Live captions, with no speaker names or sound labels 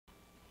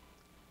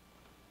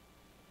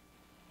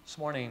This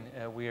morning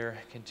we are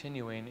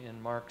continuing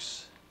in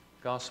Mark's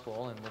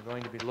Gospel, and we're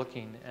going to be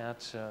looking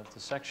at the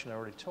section I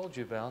already told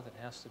you about that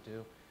has to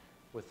do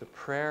with the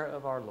prayer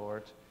of our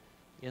Lord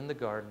in the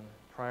garden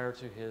prior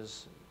to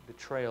his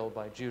betrayal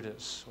by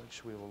Judas,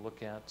 which we will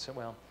look at,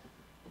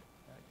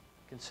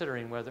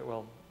 considering whether,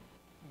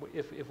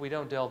 if we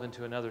don't delve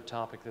into another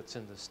topic that's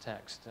in this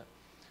text.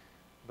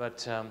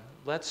 But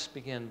let's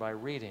begin by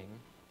reading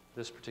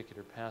this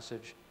particular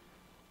passage,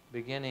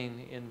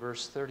 beginning in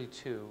verse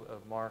 32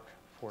 of Mark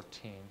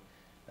 14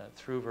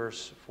 through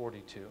verse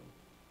 42.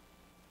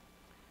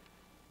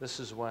 This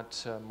is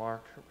what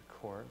Mark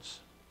records.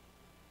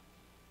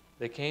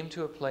 They came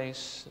to a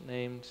place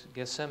named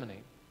Gethsemane,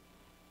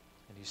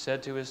 and he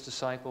said to his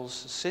disciples,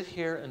 "Sit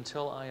here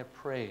until I have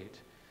prayed."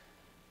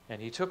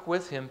 And he took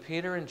with him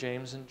Peter and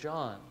James and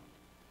John,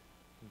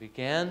 and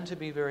began to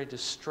be very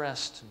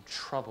distressed and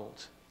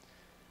troubled.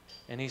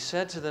 And he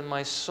said to them,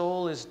 "My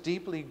soul is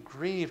deeply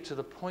grieved to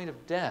the point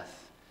of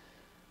death.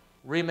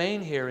 Remain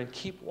here and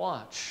keep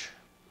watch."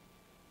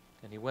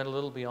 And he went a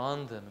little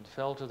beyond them and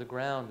fell to the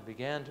ground and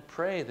began to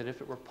pray that if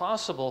it were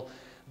possible,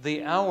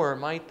 the hour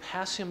might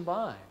pass him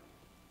by.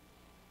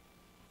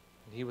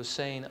 And he was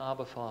saying,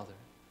 "Abba, Father,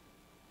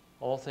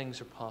 all things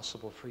are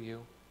possible for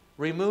you.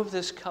 Remove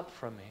this cup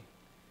from me.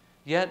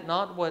 Yet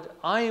not what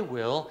I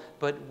will,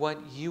 but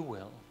what you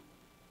will."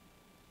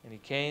 And he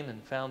came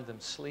and found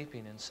them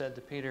sleeping and said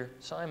to Peter,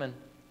 "Simon,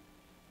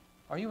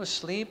 are you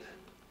asleep?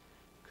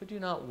 Could you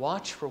not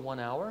watch for 1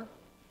 hour?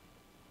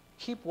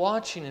 Keep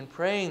watching and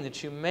praying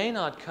that you may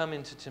not come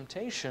into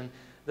temptation.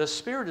 The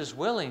spirit is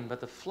willing, but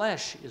the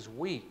flesh is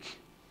weak."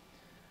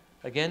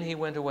 Again he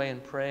went away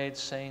and prayed,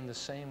 saying the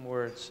same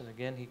words. And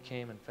again he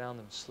came and found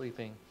them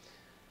sleeping,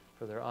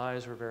 for their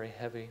eyes were very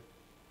heavy,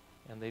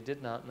 and they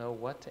did not know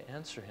what to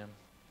answer him.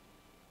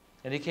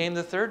 And he came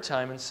the third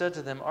time and said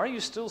to them, "Are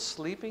you still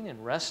sleeping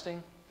and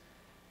resting?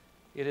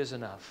 It is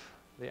enough.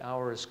 The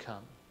hour is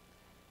come.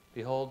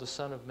 Behold, the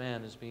Son of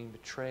Man is being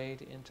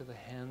betrayed into the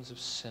hands of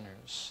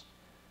sinners.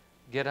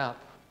 Get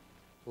up,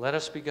 let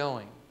us be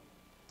going.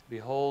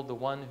 Behold, the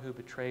one who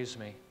betrays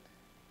me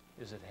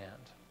is at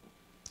hand."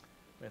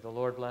 May the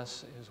Lord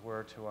bless his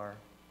word to our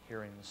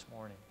hearing this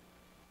morning.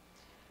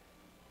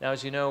 Now,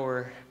 as you know,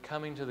 we're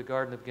coming to the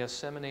Garden of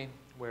Gethsemane,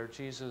 where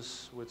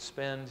Jesus would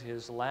spend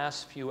his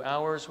last few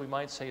hours, we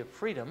might say, of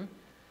freedom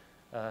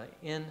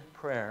in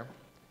prayer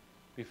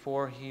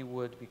before he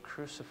would be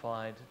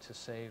crucified to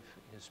save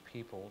his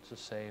people, to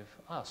save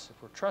us,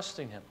 if we're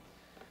trusting him.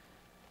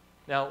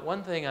 Now,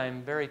 one thing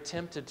I'm very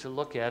tempted to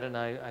look at, and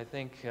I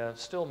think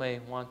still may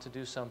want to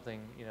do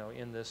something,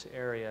 in this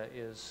area,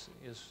 is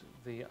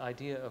the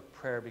idea of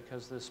prayer,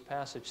 because this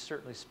passage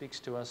certainly speaks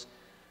to us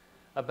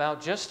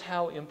about just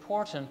how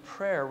important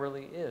prayer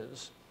really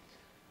is.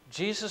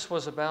 Jesus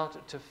was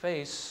about to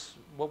face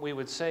what we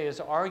would say is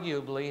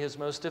arguably his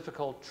most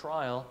difficult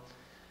trial.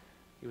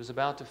 He was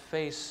about to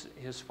face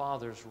his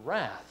Father's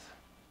wrath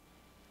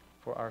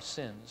for our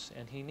sins,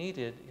 and he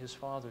needed his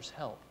Father's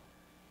help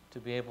to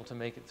be able to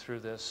make it through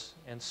this,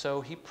 and so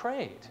he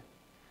prayed.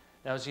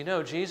 Now, as you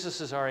know, Jesus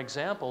is our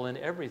example in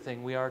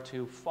everything. We are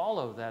to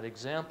follow that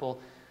example.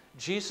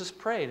 Jesus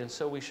prayed, and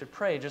so we should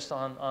pray just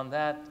on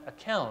that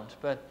account.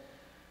 But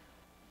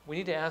we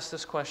need to ask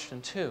this question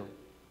too.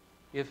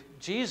 If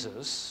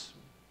Jesus,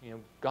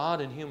 God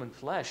in human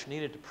flesh,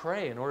 needed to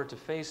pray in order to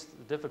face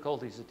the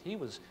difficulties that he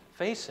was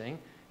facing,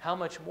 how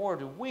much more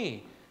do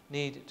we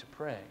need to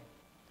pray?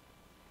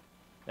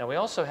 Now, we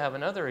also have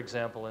another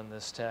example in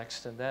this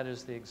text, and that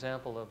is the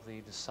example of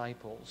the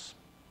disciples.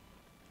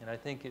 And I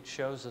think it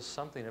shows us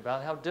something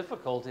about how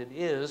difficult it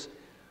is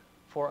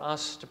for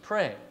us to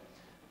pray.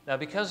 Now,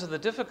 because of the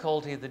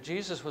difficulty that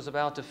Jesus was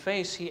about to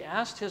face, he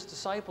asked his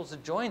disciples to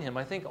join him,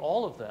 I think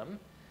all of them,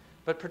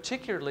 but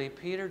particularly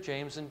Peter,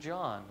 James, and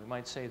John. We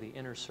might say the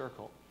inner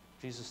circle.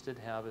 Jesus did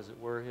have, as it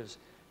were, his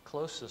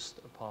closest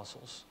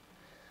apostles.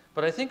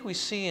 But I think we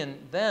see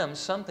in them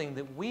something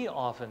that we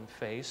often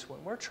face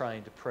when we're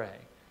trying to pray.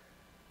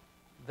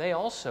 They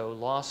also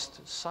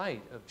lost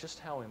sight of just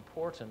how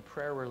important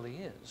prayer really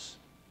is.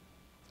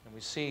 And we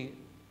see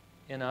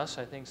in us,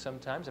 I think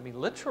sometimes,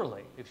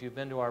 literally, if you've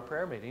been to our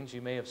prayer meetings,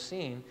 you may have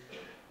seen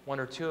one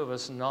or two of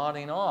us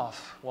nodding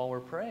off while we're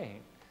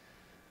praying.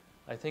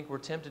 I think we're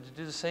tempted to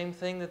do the same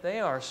thing that they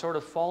are, sort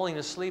of falling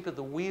asleep at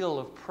the wheel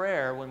of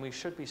prayer when we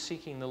should be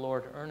seeking the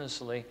Lord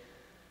earnestly.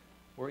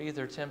 We're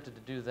either tempted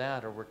to do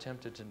that or we're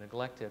tempted to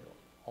neglect it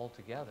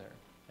altogether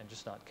and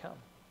just not come.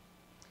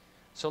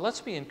 So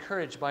let's be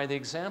encouraged by the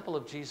example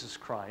of Jesus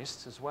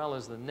Christ, as well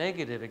as the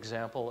negative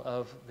example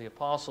of the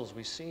apostles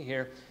we see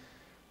here,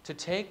 to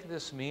take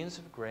this means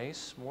of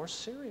grace more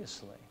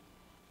seriously.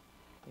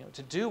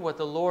 To do what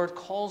the Lord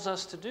calls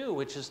us to do,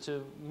 which is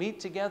to meet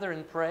together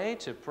and pray,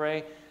 to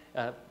pray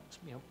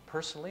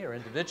personally or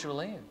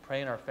individually, and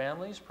pray in our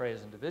families, pray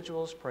as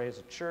individuals, pray as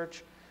a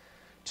church,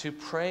 to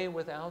pray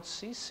without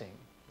ceasing,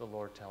 the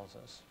Lord tells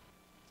us.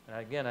 And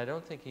again, I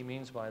don't think he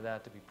means by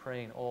that to be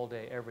praying all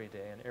day, every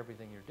day, and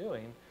everything you're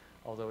doing,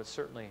 although it's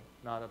certainly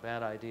not a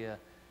bad idea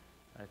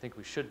I think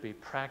we should be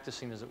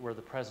practicing, as it were,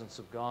 the presence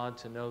of God,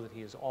 to know that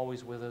He is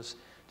always with us,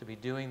 to be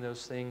doing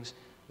those things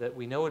that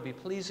we know would be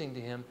pleasing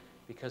to Him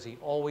because He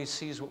always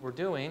sees what we're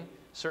doing.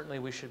 Certainly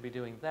we should be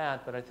doing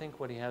that, but I think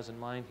what He has in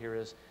mind here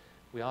is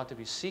we ought to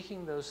be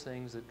seeking those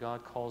things that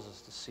God calls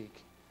us to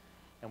seek.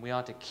 And we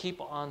ought to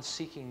keep on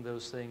seeking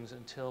those things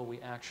until we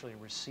actually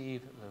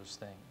receive those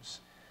things.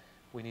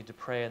 We need to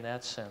pray in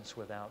that sense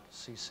without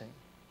ceasing.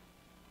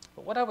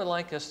 But what I would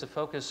like us to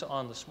focus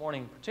on this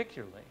morning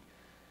particularly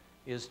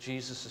is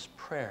Jesus'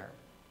 prayer,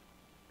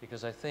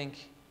 because I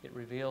think it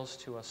reveals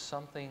to us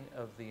something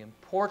of the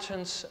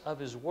importance of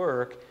His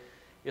work,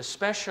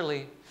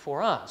 especially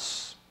for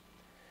us.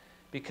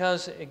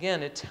 Because,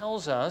 again, it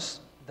tells us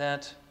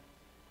that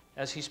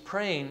as He's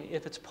praying,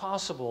 if it's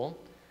possible,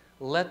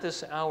 let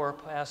this hour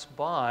pass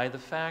by. The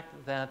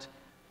fact that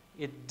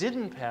it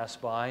didn't pass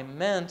by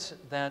meant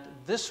that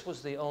this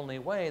was the only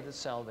way that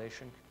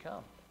salvation could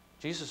come.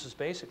 Jesus is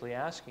basically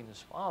asking His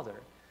Father,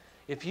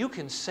 if you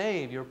can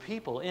save your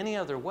people any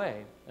other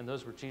way, and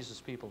those were Jesus'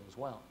 people as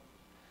well,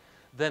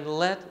 then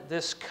let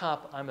this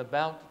cup I'm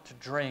about to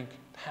drink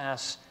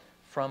pass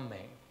from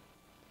me.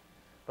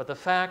 But the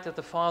fact that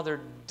the Father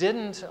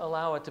didn't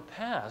allow it to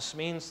pass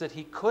means that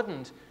He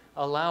couldn't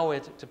allow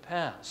it to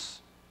pass.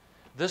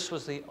 This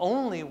was the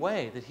only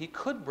way that He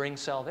could bring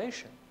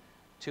salvation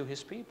to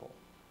His people.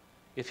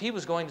 If He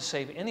was going to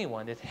save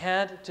anyone, it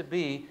had to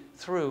be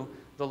through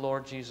the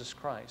Lord Jesus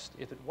Christ.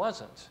 If it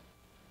wasn't,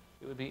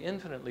 it would be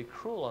infinitely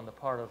cruel on the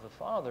part of the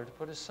Father to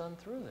put His Son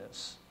through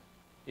this,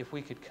 if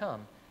we could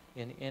come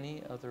in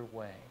any other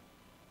way.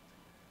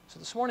 So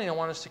this morning I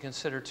want us to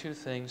consider two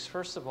things.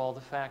 First of all,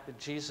 the fact that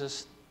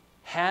Jesus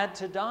had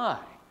to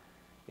die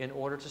in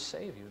order to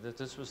save you, that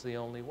this was the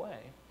only way.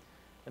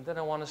 And then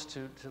I want us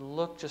to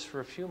look just for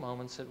a few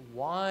moments at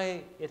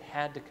why it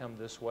had to come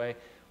this way,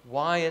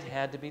 why it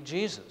had to be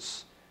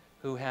Jesus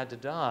who had to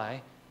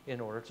die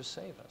in order to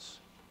save us.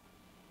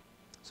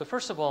 So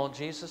first of all,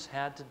 Jesus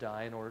had to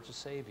die in order to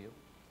save you.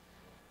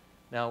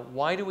 Now,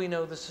 why do we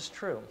know this is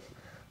true?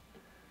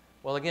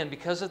 Well, again,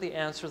 because of the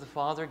answer the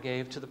Father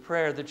gave to the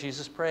prayer that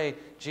Jesus prayed.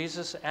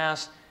 Jesus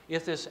asked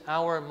if this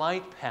hour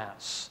might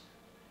pass.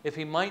 If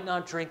He might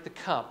not drink the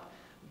cup,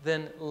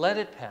 then let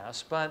it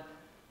pass. But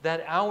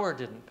that hour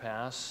didn't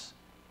pass,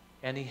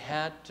 and He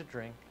had to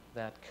drink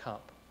that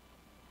cup.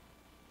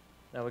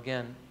 Now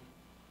again,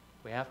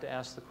 we have to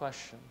ask the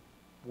question,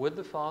 would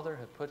the Father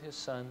have put His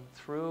Son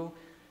through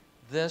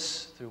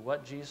this, through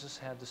what Jesus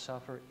had to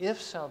suffer,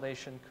 if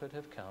salvation could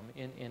have come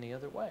in any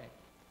other way?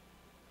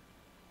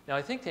 Now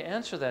I think to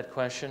answer that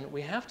question,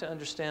 we have to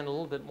understand a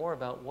little bit more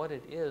about what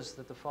it is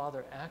that the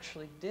Father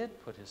actually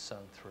did put His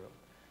Son through.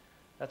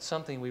 That's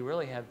something we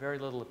really have very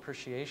little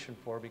appreciation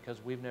for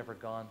because we've never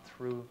gone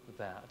through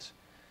that.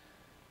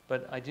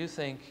 But I do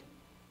think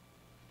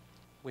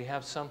we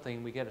have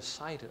something, we get a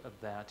sight of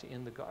that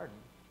in the garden.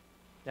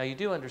 Now you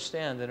do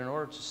understand that in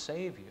order to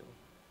save you,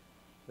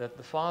 that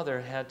the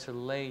Father had to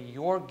lay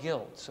your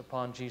guilt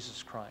upon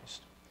Jesus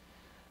Christ.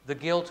 The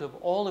guilt of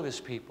all of His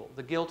people,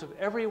 the guilt of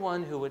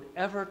everyone who would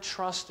ever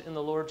trust in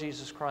the Lord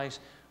Jesus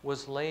Christ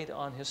was laid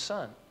on His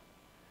Son.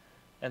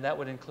 And that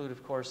would include,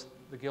 of course,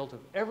 the guilt of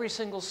every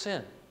single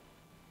sin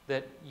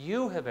that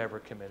you have ever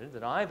committed,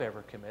 that I've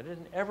ever committed,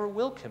 and ever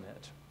will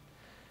commit.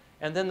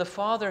 And then the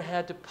Father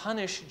had to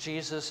punish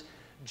Jesus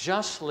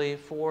justly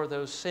for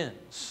those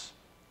sins.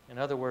 In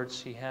other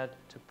words, He had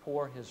to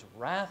pour His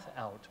wrath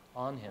out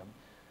on Him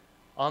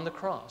on the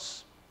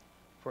cross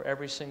for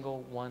every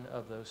single one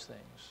of those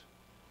things.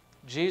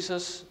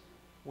 Jesus,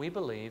 we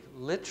believe,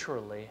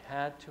 literally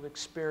had to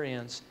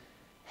experience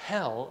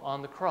hell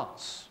on the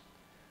cross.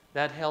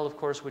 That hell, of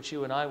course, which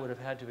you and I would have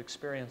had to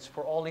experience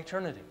for all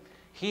eternity.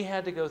 He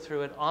had to go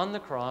through it on the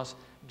cross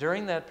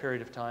during that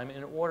period of time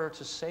in order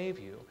to save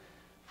you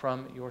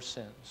from your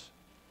sins.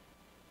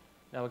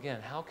 Now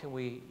again, how can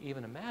we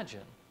even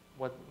imagine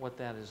what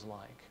that is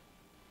like?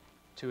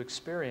 To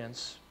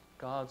experience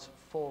God's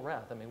full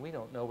wrath. I mean, we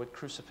don't know what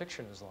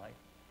crucifixion is like,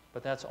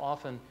 but that's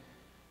often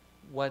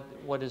what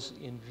is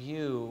in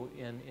view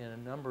in a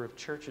number of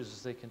churches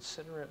as they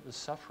consider it the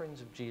sufferings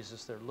of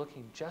Jesus. They're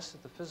looking just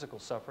at the physical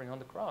suffering on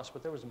the cross,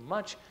 but there was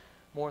much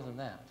more than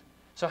that.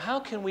 So how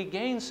can we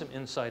gain some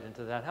insight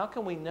into that? How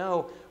can we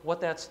know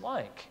what that's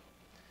like?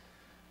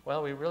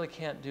 Well, we really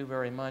can't do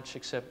very much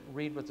except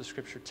read what the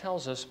Scripture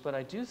tells us, but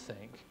I do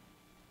think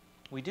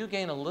we do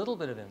gain a little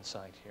bit of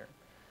insight here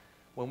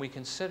when we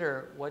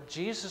consider what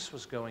Jesus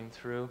was going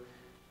through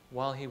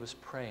while He was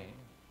praying.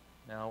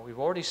 Now, we've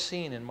already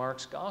seen in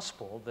Mark's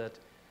Gospel that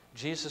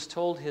Jesus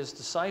told His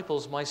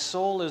disciples, "My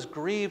soul is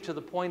grieved to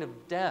the point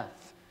of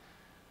death."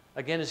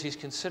 Again, as He's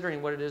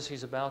considering what it is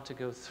He's about to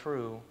go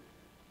through,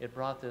 it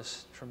brought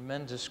this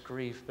tremendous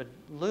grief. But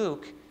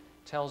Luke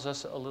tells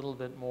us a little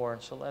bit more,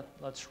 and so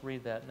let's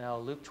read that now.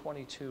 Luke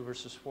 22,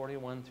 verses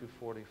 41 through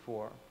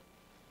 44.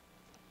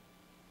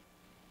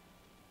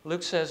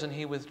 Luke says, "And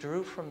He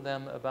withdrew from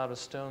them about a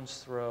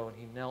stone's throw, and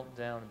He knelt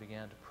down and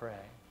began to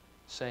pray,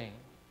 saying,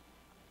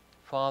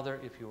 'Father,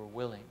 if you are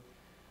willing,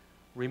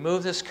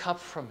 remove this cup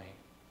from me.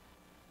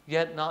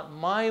 Yet not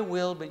my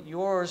will, but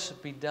yours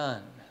be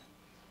done.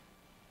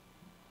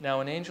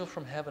 Now an angel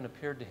from heaven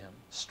appeared to him,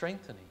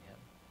 strengthening him.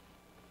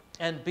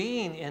 And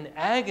being in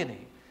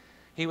agony,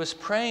 he was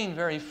praying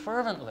very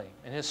fervently,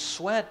 and his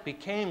sweat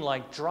became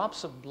like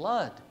drops of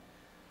blood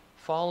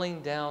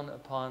falling down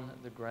upon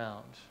the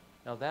ground.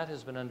 Now that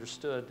has been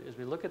understood as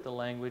we look at the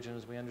language and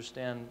as we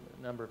understand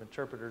a number of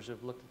interpreters who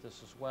have looked at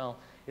this as well.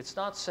 It's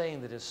not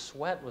saying that his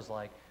sweat was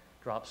like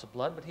drops of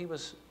blood, but he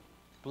was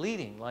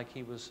bleeding like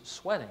he was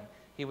sweating.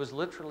 He was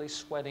literally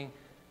sweating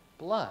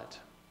blood.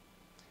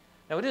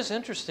 Now it is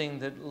interesting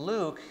that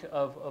Luke,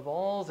 of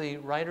all the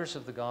writers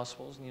of the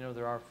Gospels, and you know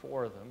there are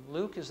 4 of them,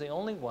 Luke is the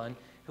only one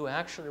who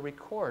actually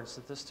records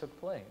that this took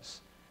place.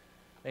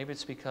 Maybe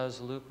it's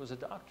because Luke was a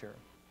doctor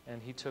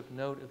and he took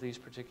note of these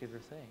particular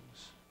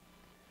things.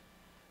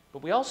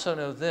 But we also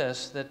know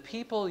this, that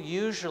people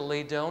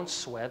usually don't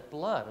sweat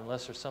blood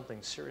unless there's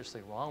something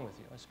seriously wrong with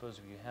you. I suppose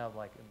if you have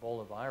like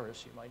Ebola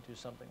virus, you might do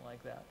something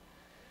like that.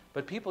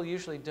 But people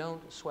usually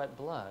don't sweat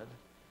blood.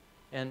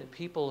 And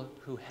people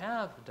who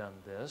have done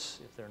this,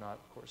 if they're not,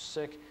 of course,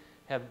 sick,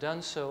 have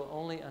done so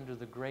only under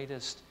the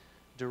greatest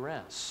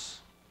duress.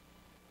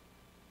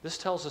 This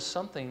tells us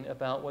something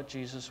about what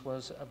Jesus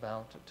was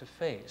about to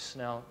face.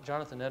 Now,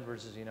 Jonathan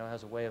Edwards, as you know,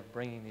 has a way of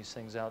bringing these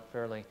things out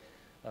fairly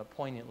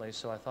poignantly,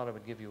 so I thought I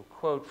would give you a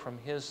quote from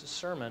his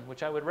sermon,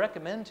 which I would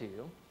recommend to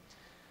you,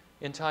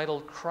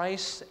 entitled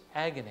Christ's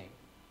Agony.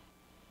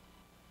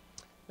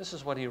 This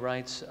is what he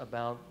writes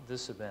about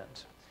this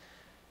event.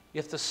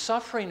 If the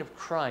suffering of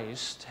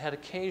Christ had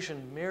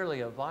occasioned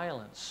merely a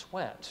violent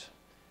sweat,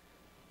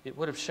 it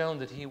would have shown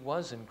that he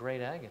was in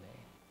great agony,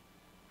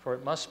 for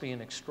it must be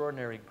an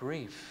extraordinary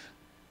grief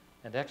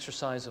and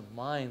exercise of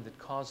mind that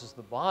causes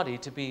the body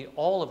to be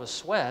all of a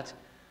sweat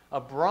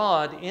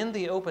abroad in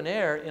the open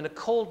air in a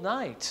cold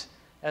night,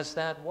 as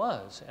that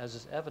was, as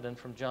is evident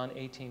from John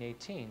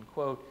 18:18,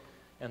 quote,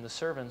 and the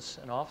servants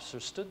and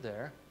officers stood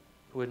there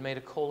who had made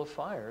a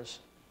fire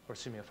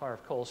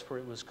of coals, for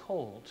it was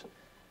cold.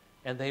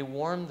 And they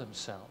warmed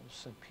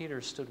themselves, and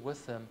Peter stood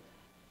with them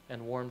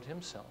and warmed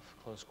himself,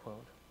 close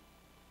quote.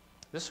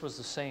 This was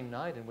the same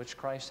night in which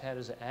Christ had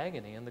his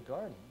agony in the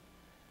garden.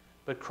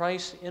 But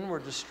Christ's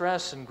inward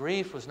distress and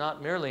grief was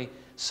not merely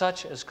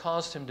such as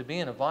caused him to be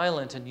in a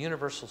violent and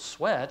universal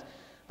sweat,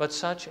 but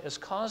such as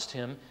caused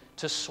him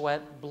to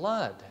sweat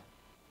blood.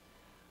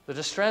 The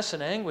distress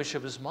and anguish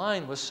of his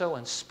mind was so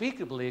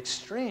unspeakably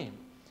extreme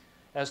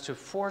as to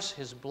force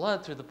his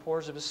blood through the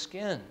pores of his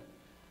skin,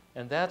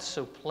 and that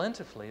so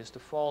plentifully as to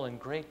fall in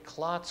great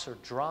clots or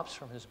drops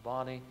from his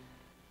body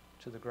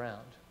to the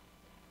ground.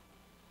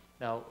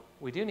 Now,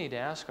 we do need to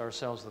ask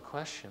ourselves the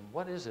question,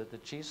 what is it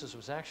that Jesus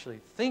was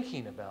actually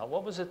thinking about?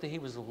 What was it that he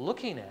was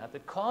looking at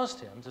that caused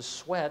him to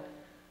sweat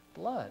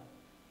blood?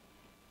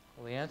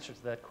 Well, the answer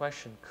to that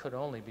question could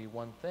only be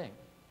one thing.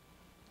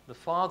 The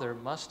Father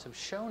must have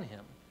shown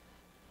him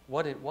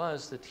what it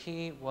was that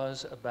he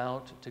was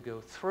about to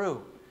go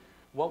through,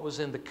 what was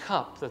in the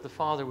cup that the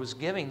Father was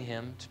giving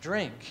him to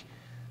drink,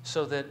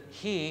 so that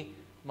he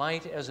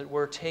might, as it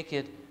were, take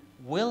it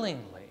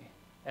willingly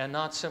and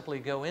not simply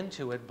go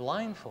into it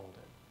blindfolded.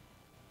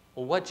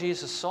 Well, what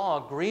Jesus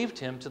saw grieved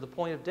him to the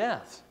point of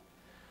death.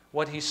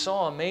 What he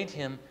saw made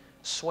him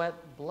sweat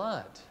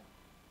blood.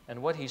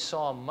 And what he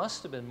saw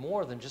must have been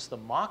more than just the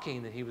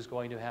mocking that he was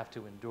going to have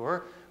to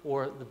endure,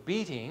 or the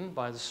beating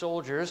by the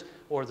soldiers,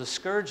 or the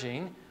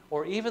scourging,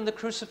 or even the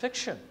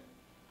crucifixion,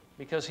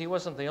 because he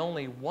wasn't the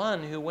only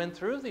one who went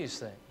through these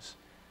things.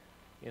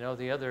 You know,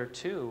 the other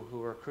 2 who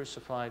were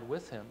crucified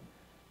with him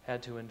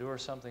had to endure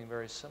something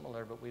very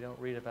similar, but we don't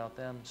read about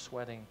them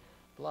sweating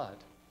blood.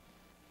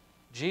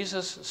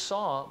 Jesus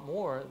saw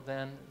more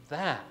than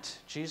that.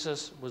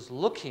 Jesus was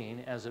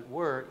looking, as it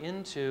were,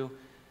 into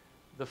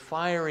the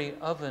fiery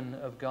oven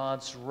of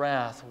God's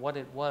wrath, what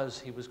it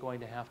was he was going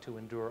to have to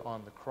endure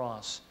on the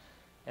cross.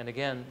 And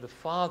again, the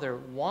Father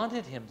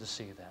wanted him to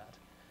see that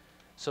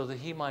so that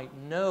he might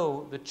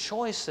know the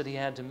choice that he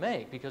had to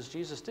make, because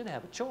Jesus did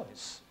have a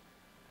choice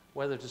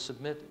whether to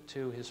submit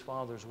to his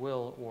Father's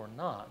will or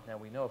not. Now,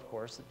 we know, of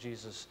course, that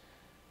Jesus,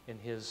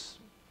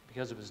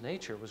 because of his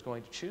nature, was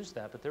going to choose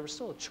that, but there was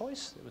still a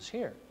choice that was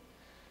here.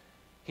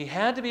 He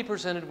had to be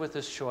presented with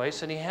this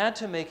choice, and he had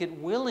to make it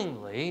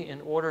willingly in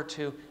order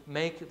to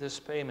make this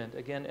payment.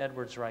 Again,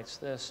 Edwards writes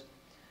this: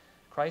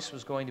 Christ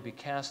was going to be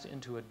cast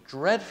into a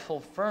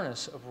dreadful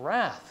furnace of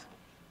wrath,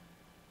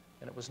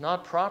 and it was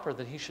not proper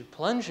that he should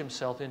plunge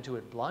himself into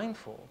it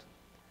blindfold,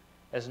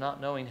 as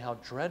not knowing how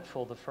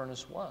dreadful the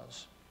furnace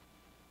was.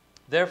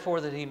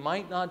 Therefore, that he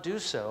might not do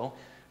so,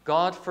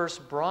 God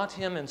first brought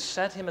him and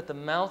set him at the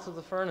mouth of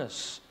the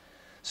furnace,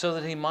 so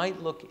that he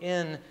might look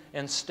in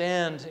and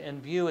stand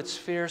and view its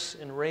fierce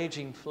and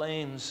raging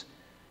flames,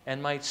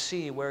 and might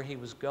see where he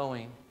was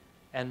going,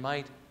 and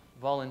might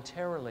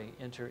voluntarily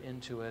enter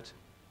into it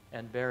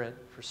and bear it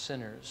for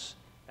sinners,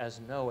 as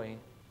knowing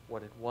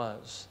what it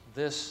was.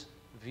 This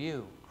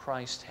view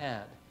Christ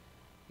had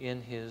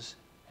in his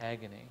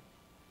agony.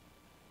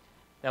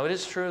 Now, it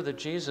is true that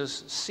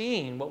Jesus,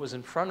 seeing what was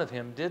in front of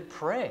him, did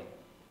pray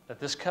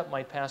that this cup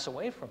might pass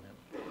away from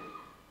him.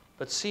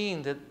 But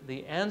seeing that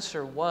the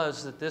answer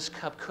was that this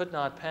cup could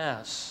not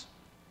pass,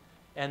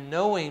 and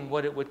knowing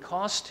what it would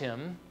cost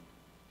him,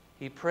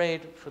 he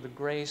prayed for the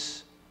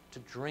grace to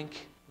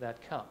drink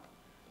that cup.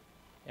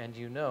 And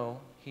you know,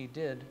 he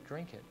did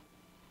drink it.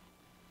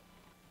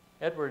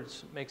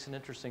 Edwards makes an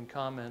interesting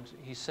comment.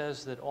 He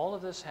says that all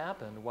of this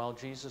happened while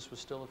Jesus was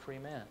still a free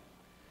man.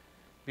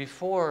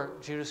 Before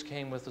Judas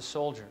came with the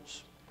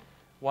soldiers,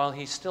 while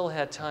he still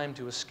had time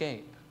to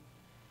escape,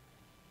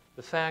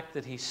 the fact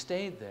that he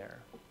stayed there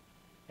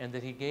and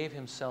that he gave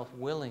himself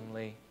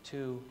willingly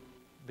to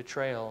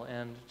betrayal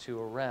and to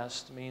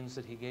arrest means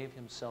that he gave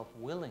himself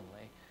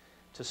willingly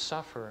to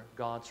suffer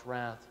God's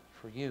wrath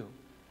for you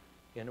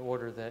in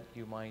order that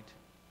you might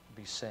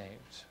be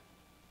saved.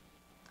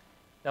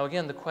 Now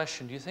again, the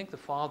question, do you think the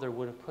Father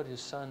would have put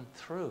his Son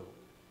through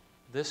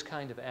this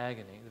kind of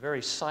agony, the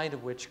very sight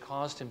of which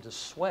caused him to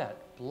sweat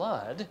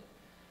blood,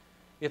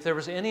 if there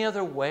was any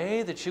other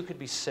way that you could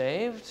be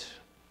saved?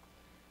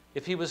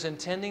 If he was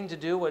intending to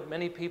do what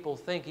many people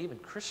think, even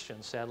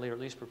Christians, sadly, or at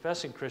least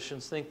professing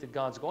Christians, think that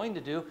God's going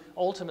to do,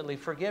 ultimately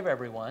forgive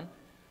everyone.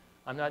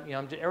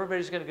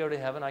 Everybody's going to go to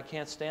heaven. I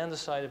can't stand the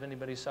sight of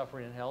anybody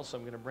suffering in hell, so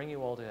I'm going to bring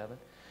you all to heaven.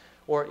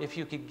 Or if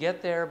you could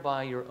get there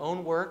by your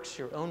own works,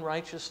 your own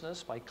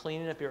righteousness, by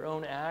cleaning up your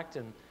own act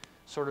and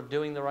sort of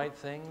doing the right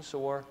things,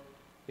 or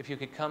if you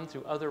could come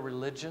through other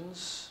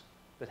religions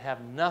that have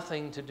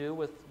nothing to do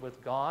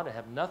with God,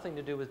 have nothing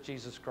to do with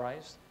Jesus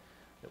Christ,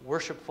 that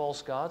worship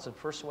false gods and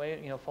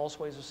false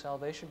ways of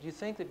salvation, do you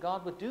think that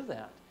God would do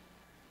that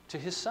to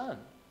his Son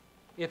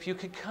if you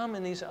could come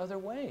in these other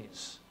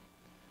ways?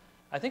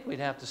 I think we'd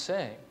have to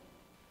say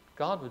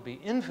God would be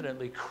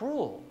infinitely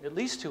cruel, at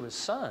least to his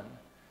Son,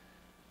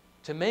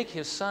 to make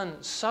his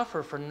Son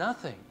suffer for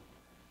nothing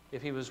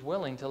if he was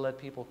willing to let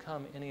people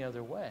come any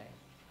other way.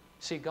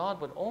 See, God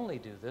would only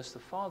do this, the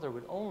Father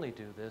would only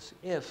do this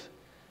if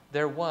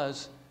there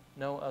was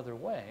no other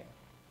way.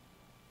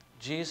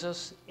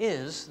 Jesus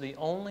is the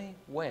only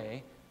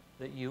way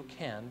that you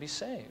can be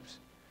saved,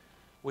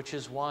 which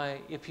is why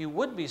if you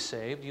would be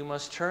saved, you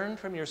must turn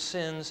from your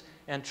sins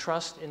and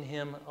trust in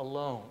him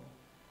alone.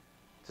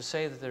 To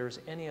say that there is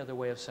any other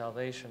way of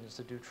salvation is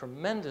to do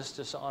tremendous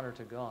dishonor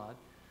to God,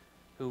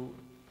 who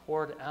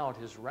poured out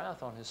his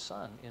wrath on his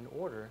Son in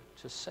order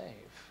to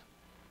save.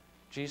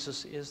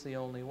 Jesus is the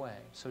only way.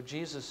 So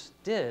Jesus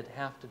did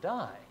have to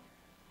die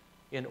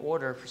in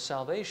order for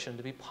salvation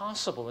to be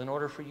possible, in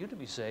order for you to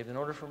be saved, in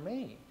order for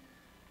me,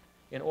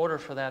 in order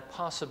for that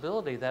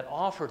possibility, that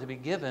offer to be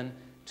given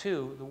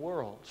to the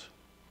world.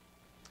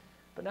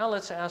 But now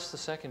let's ask the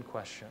second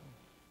question.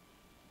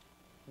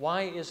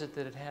 Why is it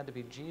that it had to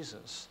be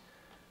Jesus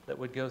that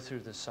would go through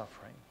this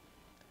suffering?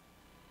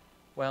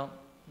 Well,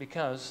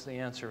 because the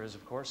answer is,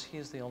 of course, he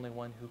is the only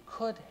one who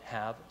could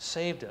have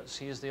saved us.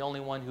 He is the only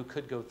one who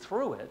could go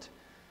through it,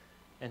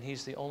 and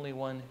he's the only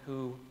one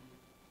who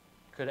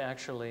could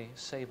actually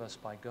save us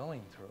by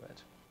going through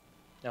it.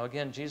 Now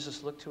again,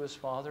 Jesus looked to his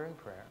Father in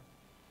prayer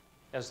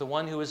as the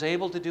one who is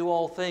able to do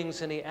all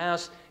things, and he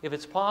asked if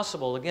it's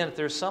possible, again, if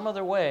there's some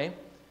other way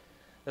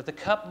that the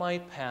cup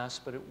might pass,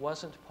 but it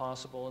wasn't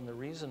possible, and the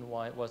reason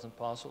why it wasn't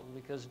possible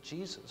is because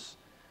Jesus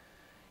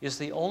is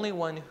the only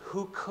one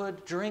who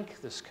could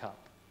drink this cup.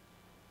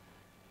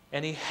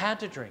 And he had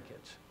to drink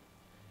it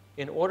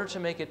in order to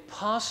make it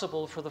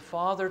possible for the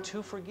Father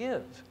to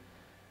forgive,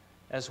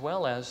 as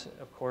well as,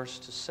 of course,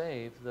 to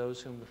save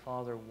those whom the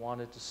Father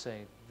wanted to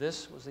save.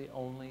 This was the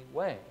only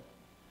way.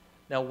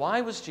 Now, why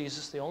was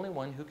Jesus the only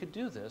one who could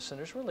do this? And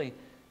there's really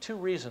two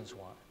reasons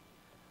why.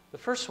 The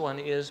first one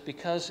is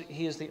because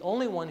he is the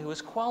only one who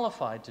is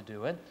qualified to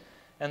do it.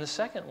 And the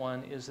second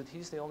one is that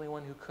he's the only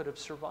one who could have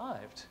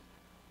survived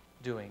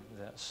doing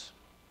this.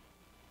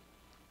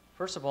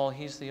 First of all,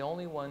 he's the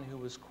only one who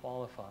was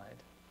qualified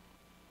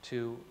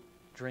to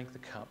drink the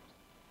cup.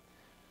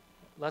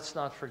 Let's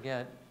not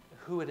forget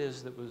who it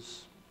is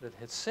that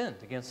had sinned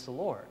against the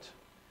Lord,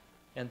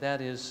 and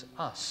that is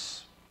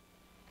us.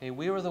 Okay,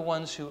 we were the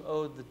ones who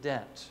owed the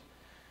debt.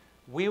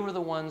 We were the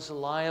ones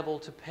liable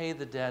to pay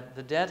the debt.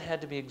 The debt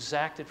had to be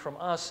exacted from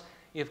us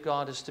if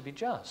God is to be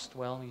just.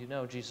 Well, you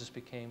know, Jesus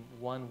became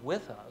one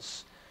with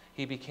us.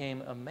 He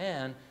became a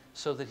man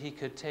so that he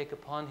could take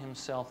upon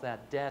himself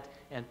that debt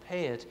and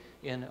pay it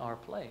in our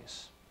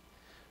place.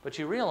 But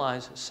you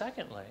realize,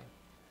 secondly,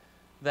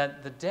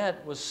 that the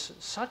debt was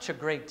such a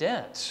great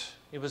debt.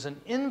 It was an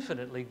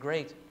infinitely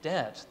great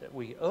debt that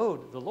we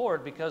owed the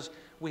Lord because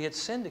we had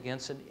sinned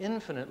against an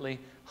infinitely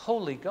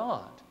holy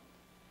God.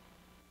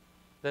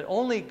 That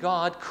only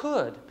God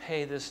could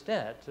pay this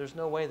debt. There's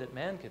no way that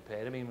man could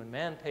pay it. I mean, when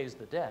man pays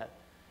the debt,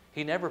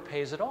 he never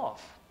pays it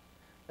off.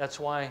 That's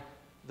why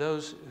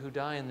those who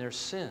die in their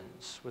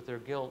sins, with their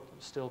guilt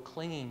still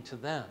clinging to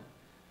them,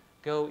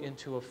 go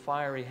into a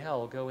fiery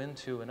hell, go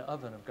into an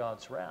oven of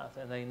God's wrath,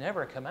 and they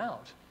never come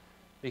out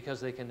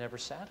because they can never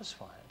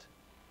satisfy it.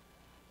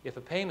 If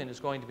a payment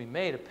is going to be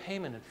made, a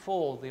payment in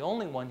full, the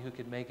only one who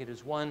could make it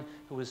is one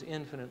who is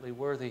infinitely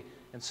worthy.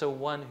 And so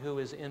one who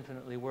is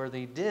infinitely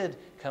worthy did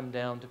come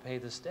down to pay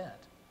this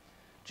debt.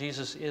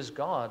 Jesus is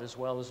God as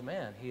well as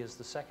man. He is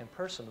the second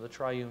person of the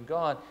triune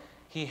God.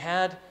 He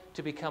had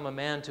to become a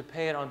man to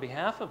pay it on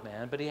behalf of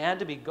man, but he had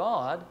to be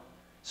God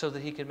so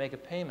that he could make a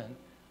payment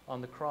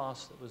on the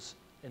cross that was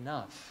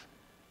enough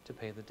to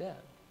pay the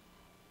debt.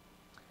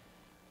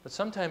 But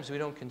sometimes we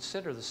don't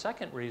consider the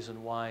second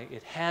reason why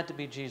it had to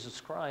be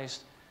Jesus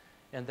Christ,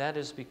 and that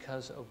is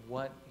because of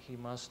what he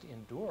must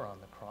endure on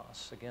the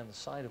cross. Again, the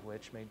sight of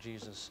which made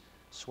Jesus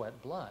sweat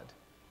blood,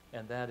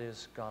 and that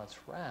is God's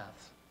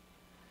wrath.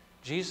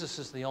 Jesus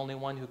is the only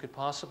one who could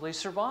possibly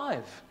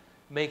survive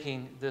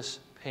making this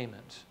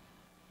payment.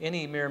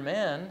 Any mere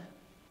man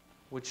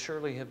would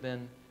surely have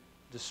been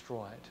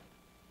destroyed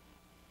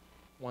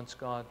once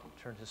God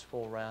turned his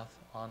full wrath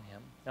on him.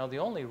 Now, the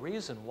only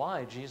reason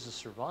why Jesus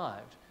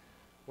survived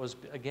was,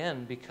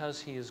 again,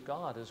 because he is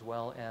God as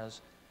well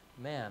as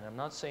man. I'm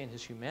not saying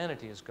his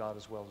humanity is God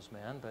as well as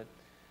man, but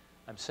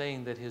I'm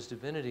saying that his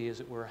divinity, as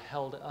it were,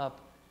 held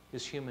up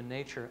his human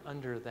nature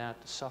under that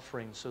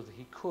suffering so that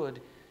he could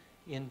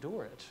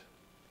endure it.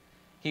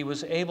 He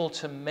was able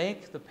to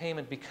make the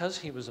payment because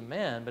he was a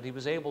man, but he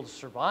was able to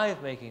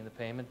survive making the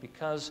payment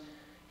because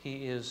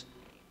he is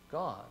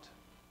God.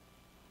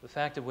 The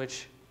fact of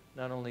which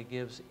not only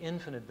gives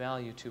infinite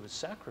value to his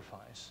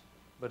sacrifice,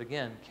 but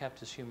again,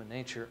 kept his human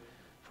nature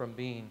from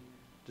being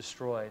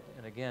destroyed.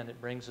 And again, it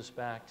brings us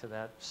back to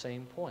that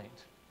same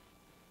point.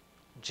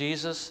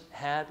 Jesus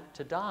had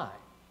to die.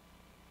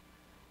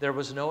 There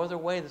was no other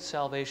way that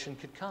salvation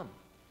could come.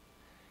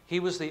 He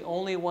was the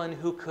only one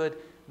who could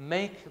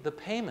make the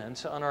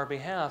payment on our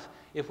behalf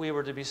if we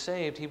were to be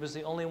saved. He was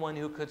the only one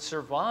who could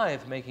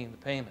survive making the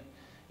payment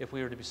if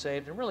we were to be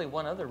saved. And really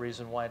one other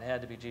reason why it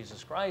had to be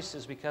Jesus Christ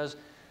is because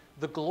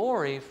the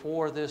glory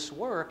for this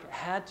work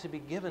had to be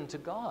given to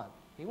God.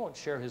 He won't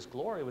share his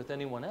glory with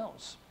anyone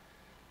else.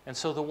 And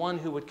so the one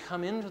who would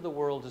come into the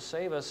world to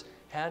save us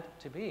had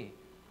to be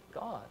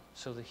God,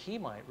 so that he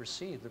might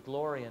receive the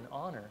glory and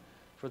honor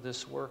for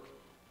this work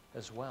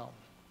as well.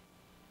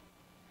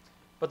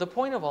 But the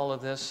point of all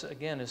of this,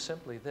 again, is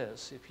simply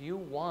this. If you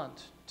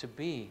want to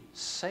be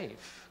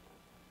safe,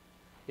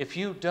 if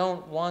you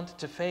don't want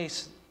to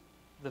face,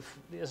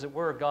 as it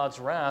were, God's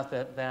wrath,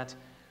 that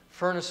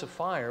furnace of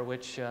fire,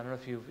 which I don't know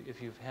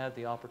if you've had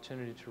the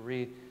opportunity to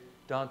read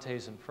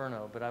Dante's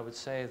Inferno, but I would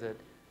say that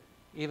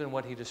even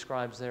what he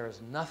describes there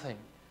is nothing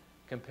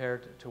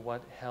compared to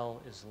what hell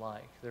is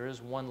like. There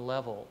is one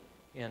level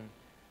in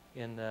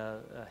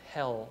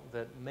hell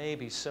that may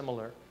be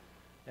similar,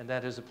 and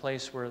that is a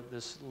place where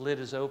this lid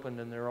is opened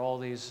and there are all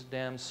these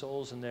damned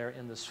souls in there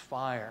in this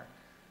fire,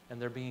 and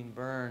they're being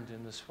burned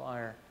in this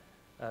fire.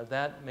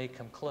 That may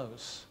come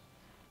close,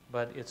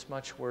 but it's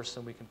much worse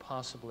than we can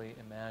possibly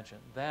imagine.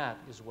 That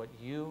is what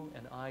you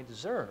and I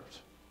deserved.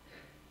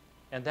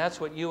 And that's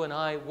what you and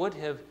I would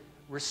have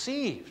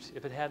received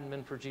if it hadn't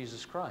been for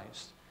Jesus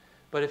Christ.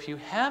 But if you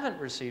haven't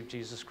received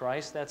Jesus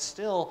Christ, that's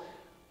still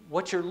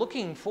what you're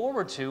looking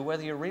forward to,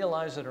 whether you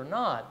realize it or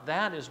not.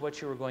 That is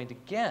what you are going to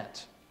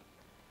get.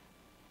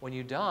 When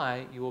you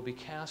die, you will be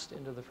cast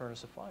into the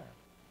furnace of fire.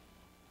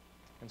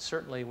 And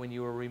certainly when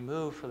you are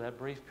removed for that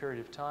brief period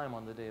of time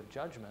on the day of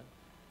judgment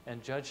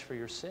and judged for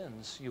your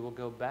sins, you will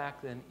go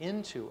back then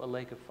into a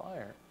lake of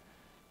fire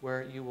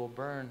where you will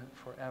burn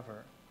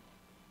forever.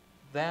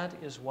 That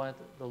is what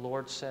the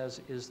Lord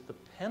says is the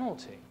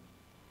penalty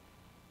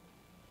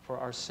for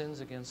our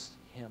sins against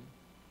him.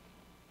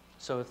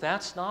 So if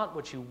that's not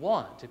what you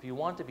want, if you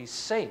want to be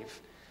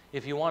safe,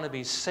 if you want to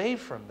be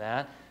saved from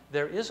that,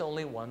 there is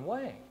only one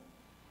way,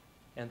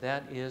 and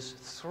that is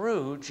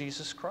through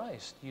Jesus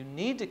Christ. You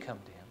need to come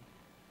to him.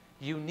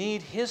 You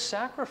need his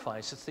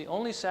sacrifice. It's the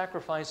only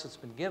sacrifice that's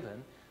been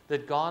given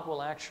that God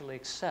will actually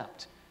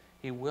accept.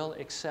 He will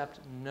accept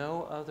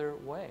no other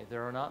way.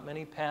 There are not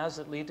many paths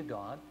that lead to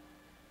God.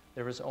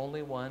 There is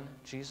only one.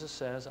 Jesus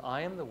says, I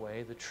am the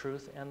way, the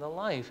truth, and the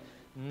life.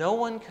 No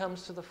one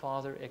comes to the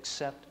Father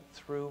except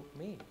through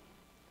me.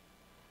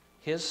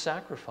 His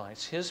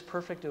sacrifice, his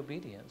perfect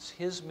obedience,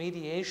 his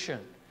mediation,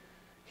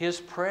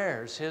 his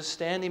prayers, his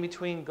standing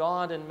between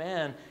God and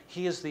man,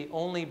 he is the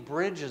only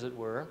bridge, as it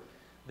were,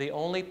 the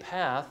only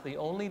path, the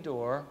only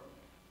door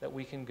that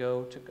we can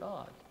go to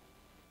God.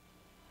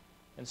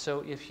 And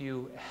so if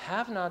you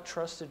have not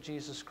trusted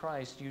Jesus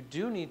Christ, you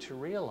do need to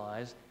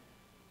realize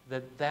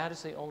that that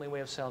is the only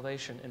way of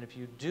salvation. And if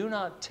you do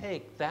not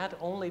take that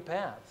only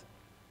path,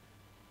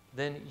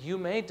 then you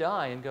may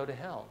die and go to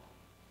hell.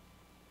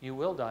 You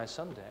will die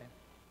someday.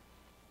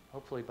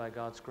 Hopefully, by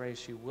God's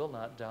grace, you will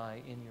not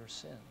die in your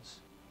sins.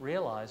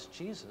 Realize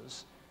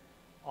Jesus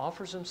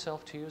offers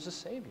himself to you as a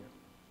Savior,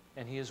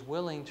 and he is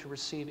willing to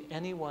receive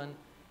anyone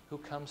who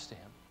comes to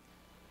him.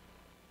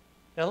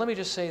 Now, let me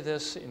just say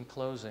this in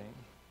closing,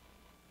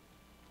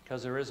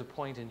 because there is a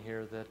point in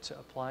here that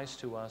applies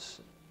to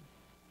us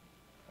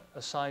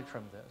aside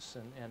from this.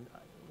 And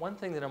one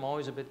thing that I'm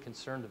always a bit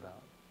concerned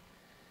about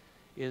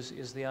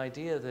is the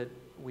idea that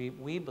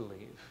we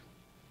believe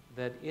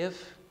that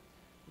if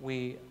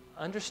we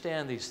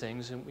understand these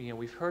things, and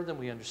we've heard them,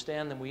 we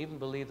understand them, we even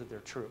believe that they're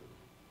true.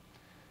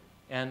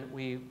 and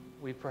we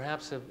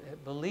perhaps have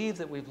believed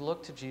that we've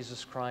looked to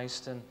Jesus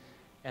Christ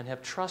and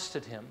have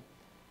trusted him,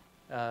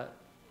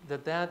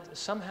 that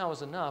somehow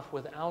is enough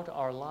without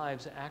our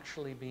lives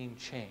actually being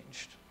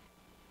changed.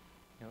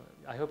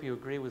 I hope you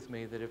agree with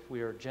me that if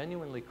we are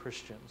genuinely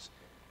Christians,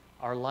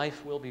 our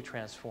life will be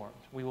transformed.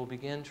 We will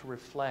begin to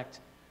reflect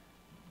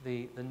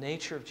the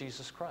nature of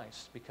Jesus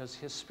Christ because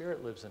his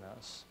Spirit lives in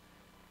us.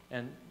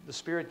 And the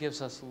Spirit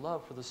gives us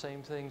love for the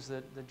same things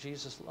that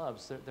Jesus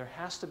loves. There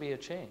has to be a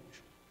change.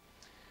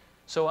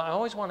 So I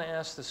always want to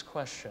ask this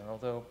question,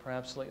 although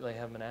perhaps lately I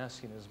haven't been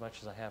asking it as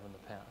much as I have in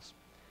the past.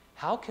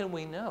 How can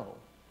we know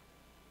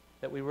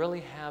that we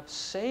really have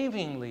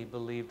savingly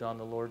believed on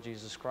the Lord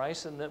Jesus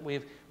Christ and that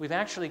we've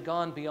actually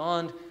gone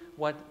beyond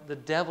what the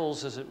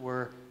devils, as it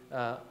were,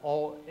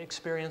 all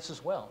experience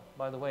as well?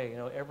 By the way,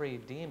 every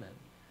demon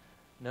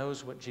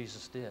knows what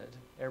Jesus did.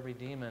 Every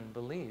demon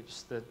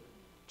believes that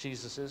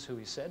Jesus is who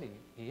he said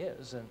he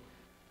is,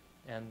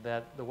 and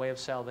that the way of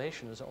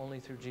salvation is only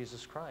through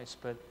Jesus Christ.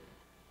 But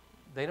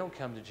they don't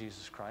come to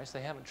Jesus Christ.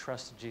 They haven't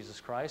trusted Jesus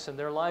Christ, and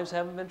their lives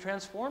haven't been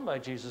transformed by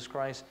Jesus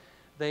Christ.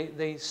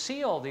 They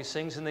see all these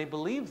things and they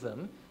believe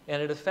them,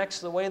 and it affects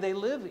the way they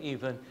live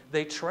even.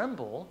 They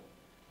tremble,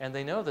 and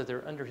they know that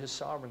they're under his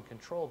sovereign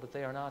control, but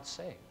they are not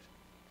saved.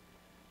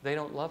 They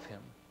don't love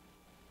him.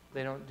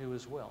 They don't do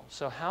his will.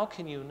 So how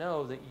can you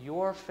know that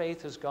your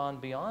faith has gone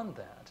beyond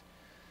that?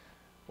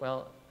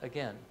 Well,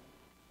 again,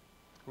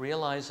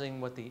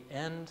 realizing what the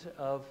end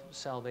of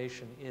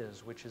salvation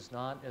is, which is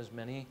not, as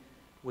many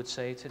would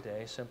say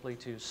today, simply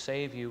to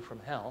save you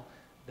from hell.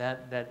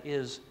 That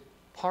is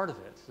part of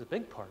it. It's a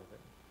big part of it.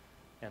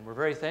 And we're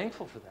very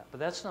thankful for that. But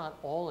that's not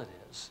all it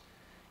is.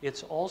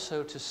 It's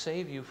also to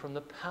save you from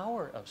the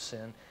power of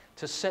sin,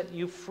 to set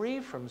you free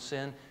from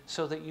sin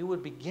so that you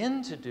would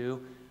begin to do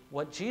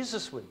what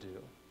Jesus would do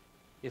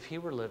if he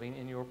were living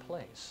in your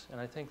place. And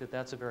I think that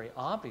that's a very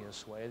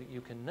obvious way that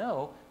you can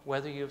know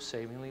whether you have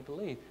savingly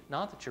believed.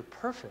 Not that you're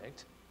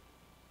perfect,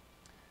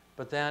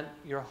 but that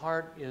your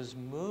heart is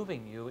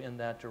moving you in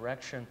that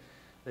direction,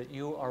 that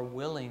you are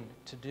willing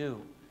to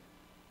do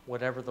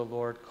whatever the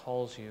Lord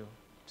calls you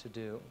to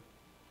do.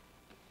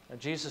 Now,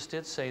 Jesus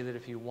did say that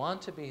if you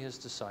want to be his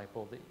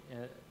disciple,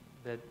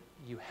 that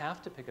you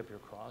have to pick up your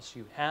cross,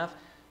 you have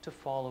to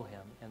follow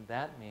him, and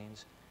that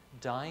means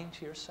dying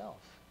to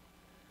yourself,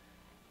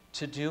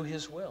 to do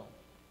his will.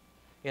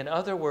 In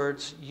other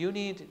words, you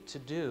need to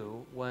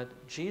do what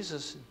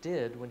Jesus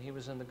did when he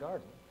was in the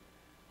garden,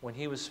 when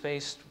he was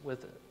faced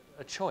with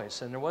a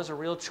choice. And there was a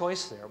real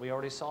choice there. We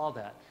already saw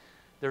that.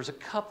 There's a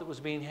cup that was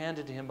being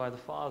handed to him by the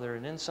Father,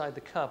 and inside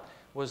the cup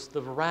was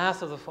the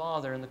wrath of the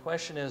Father. And the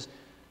question is,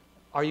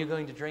 are you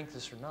going to drink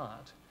this or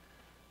not?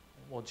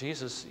 Well,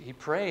 Jesus, he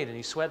prayed and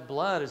he sweat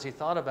blood as he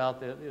thought about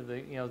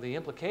the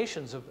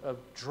implications of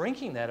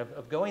drinking that,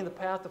 of going the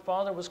path the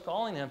Father was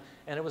calling him.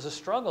 And it was a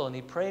struggle, and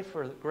he prayed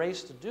for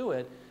grace to do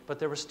it, but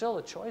there was still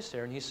a choice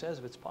there. And he says,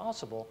 if it's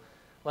possible,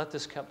 let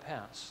this cup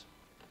pass.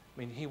 I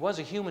mean, he was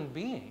a human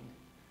being,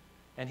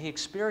 and he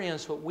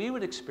experienced what we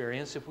would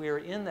experience if we were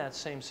in that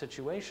same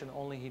situation,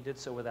 only he did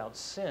so without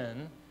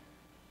sin.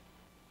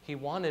 He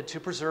wanted to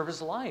preserve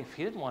his life.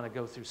 He didn't want to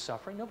go through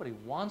suffering. Nobody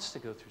wants to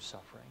go through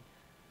suffering.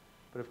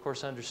 But of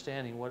course,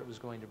 understanding what it was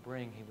going to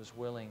bring, he was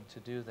willing to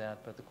do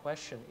that. But the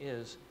question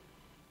is,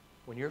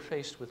 when you're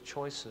faced with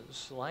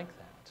choices like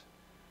that,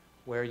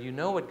 where you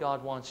know what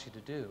God wants you to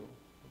do,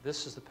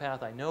 this is the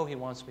path I know he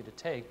wants me to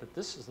take, but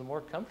this is the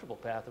more comfortable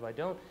path. If I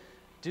don't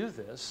do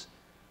this,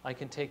 I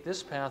can take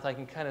this path, I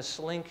can kind of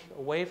slink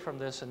away from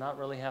this and not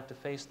really have to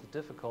face the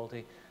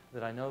difficulty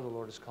that I know the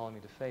Lord is calling me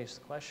to face.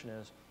 The question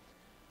is,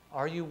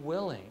 are you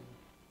willing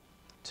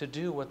to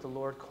do what the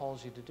Lord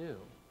calls you to do?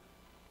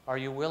 Are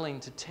you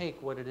willing to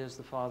take what it is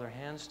the Father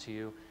hands to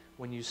you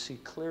when you see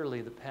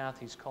clearly the path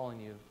he's calling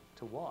you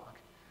to walk?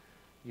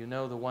 You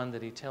know the one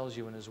that he tells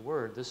you in his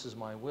word, this is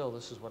my will,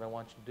 this is what I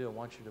want you to do. I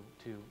want you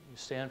to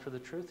stand for the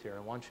truth here.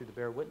 I want you to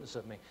bear witness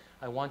of me.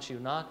 I want you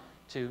not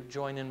to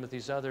join in with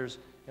these others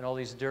and all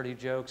these dirty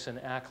jokes and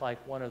act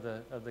like one of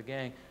the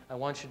gang. I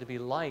want you to be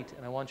light,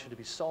 and I want you to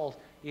be salt,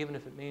 even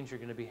if it means you're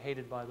going to be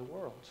hated by the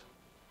world.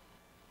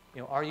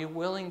 Are you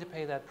willing to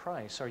pay that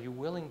price? Are you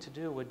willing to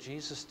do what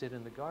Jesus did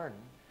in the garden?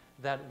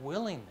 That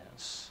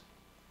willingness,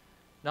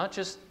 not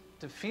just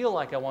to feel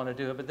like I want to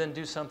do it, but then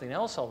do something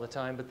else all the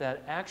time, but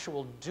that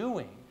actual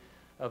doing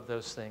of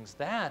those things,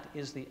 that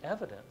is the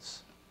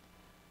evidence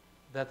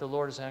that the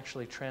Lord has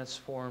actually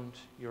transformed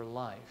your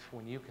life,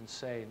 when you can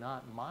say,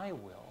 not my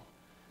will,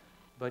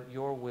 but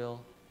your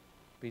will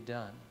be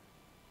done.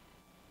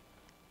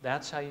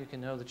 That's how you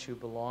can know that you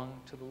belong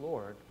to the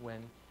Lord,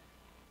 when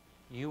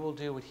you will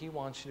do what he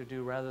wants you to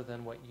do rather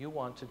than what you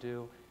want to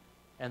do.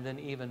 And then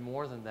even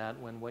more than that,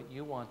 when what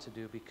you want to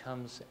do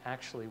becomes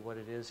actually what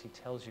it is he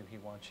tells you he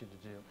wants you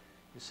to do.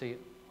 You see,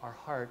 our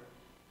heart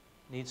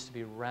needs to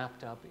be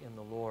wrapped up in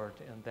the Lord,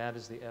 and that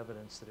is the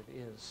evidence that it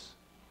is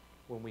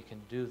when we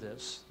can do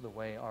this the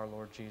way our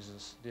Lord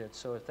Jesus did.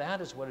 So if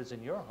that is what is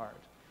in your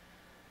heart,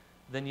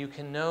 then you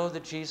can know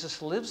that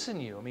Jesus lives in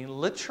you. I mean,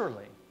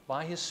 literally,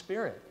 by his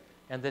Spirit,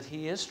 and that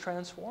he is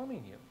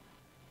transforming you.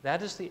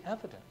 That is the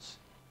evidence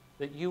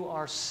that you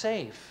are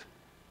safe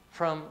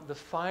from the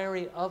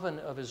fiery oven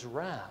of his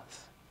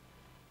wrath.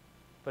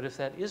 But if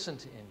that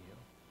isn't in you,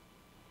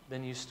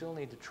 then you still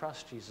need to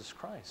trust Jesus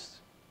Christ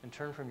and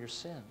turn from your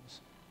sins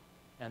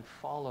and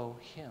follow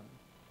him.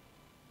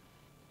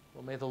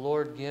 Well, may the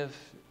Lord give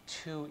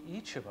to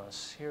each of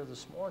us here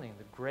this morning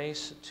the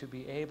grace to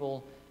be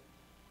able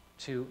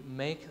to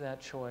make that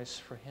choice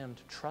for him,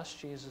 to trust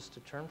Jesus, to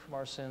turn from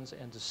our sins,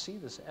 and to see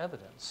this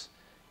evidence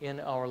in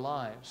our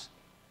lives,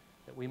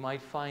 that we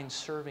might find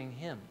serving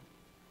him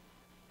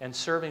and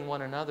serving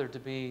one another to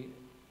be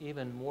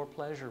even more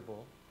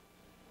pleasurable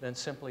than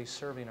simply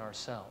serving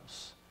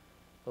ourselves.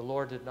 The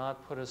Lord did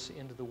not put us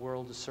into the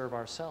world to serve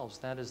ourselves.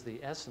 That is the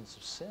essence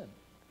of sin.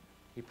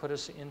 He put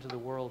us into the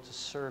world to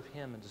serve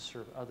him and to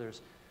serve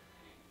others.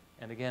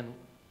 And again,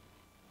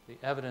 the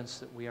evidence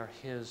that we are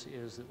his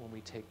is that when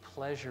we take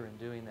pleasure in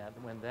doing that,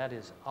 when that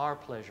is our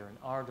pleasure and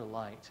our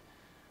delight,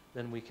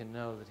 then we can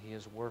know that he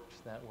has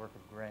worked that work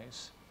of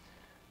grace.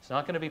 It's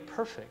not going to be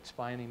perfect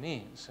by any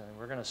means, and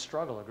we're going to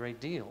struggle a great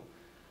deal,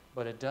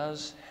 but it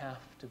does have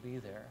to be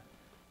there.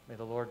 May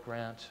the Lord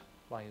grant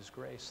by his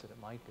grace that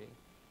it might be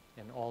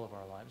in all of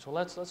our lives. Well,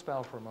 let's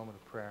bow for a moment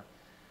of prayer,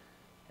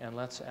 and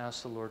let's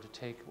ask the Lord to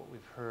take what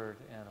we've heard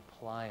and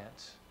apply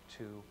it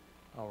to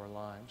our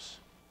lives.